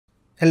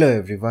Hello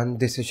everyone,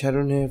 this is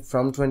Sharon here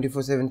from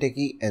 24/7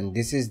 Techie, and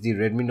this is the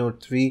Redmi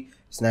Note 3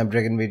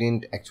 Snapdragon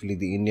variant, actually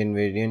the Indian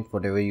variant,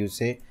 whatever you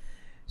say.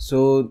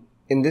 So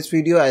in this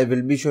video I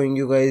will be showing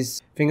you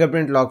guys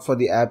fingerprint lock for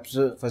the apps.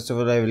 First of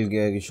all, I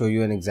will show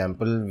you an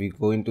example. We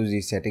go into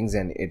the settings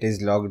and it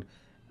is locked.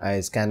 I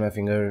scan my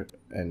finger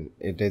and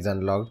it is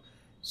unlocked.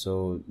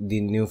 So the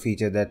new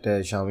feature that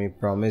Xiaomi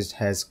promised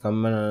has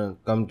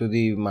come to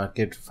the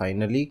market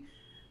finally.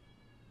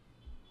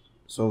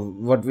 So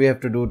what we have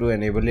to do to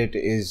enable it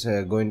is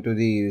go into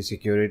the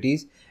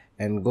securities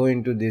and go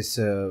into this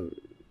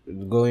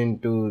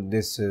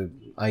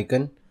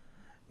icon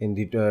in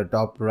the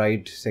top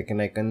right, second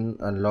icon,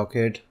 unlock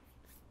it,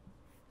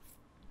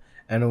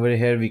 and over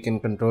here we can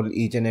control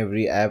each and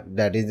every app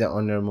that is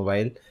on your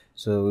mobile.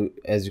 So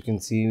as you can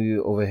see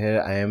over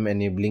here, I am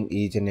enabling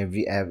each and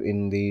every app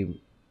in the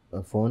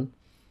phone.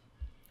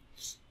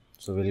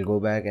 So we'll go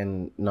back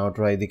and now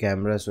try the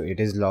camera. So it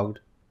is locked.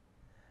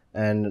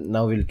 And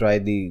now we'll try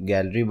the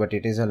gallery, but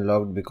it is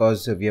unlocked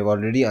because we have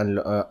already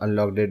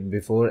unlocked it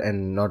before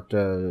and not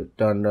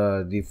turned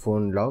the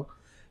phone lock.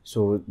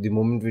 So the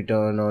moment we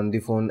turn on the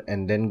phone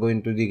and then go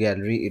into the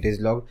gallery, it is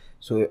locked.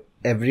 So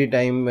every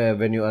time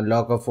when you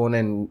unlock a phone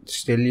and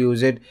still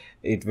use it,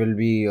 it will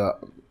be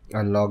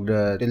unlocked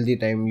till the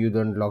time you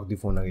don't lock the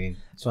phone again.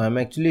 So I'm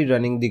actually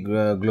running the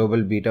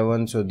global beta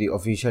one. So the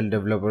official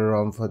developer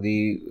ROM for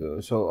the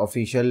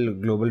official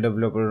global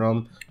developer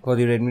ROM for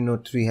the Redmi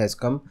Note 3 has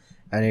come,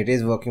 and it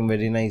is working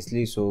very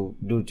nicely. So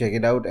do check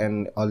it out,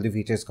 and all the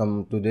features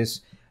come to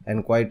this,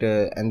 and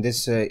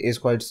this is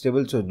quite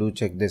stable. So do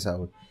check this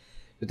out.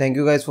 So thank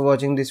you guys for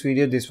watching this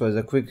video. This was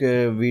a quick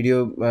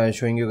video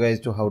showing you guys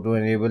to how to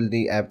enable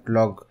the app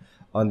lock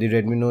on the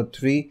Redmi Note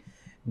 3.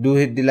 Do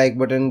hit the like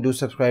button, do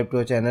subscribe to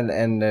our channel,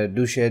 and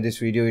do share this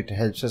video. It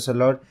helps us a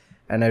lot,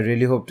 and I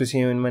really hope to see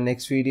you in my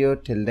next video.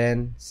 Till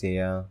then, see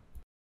ya.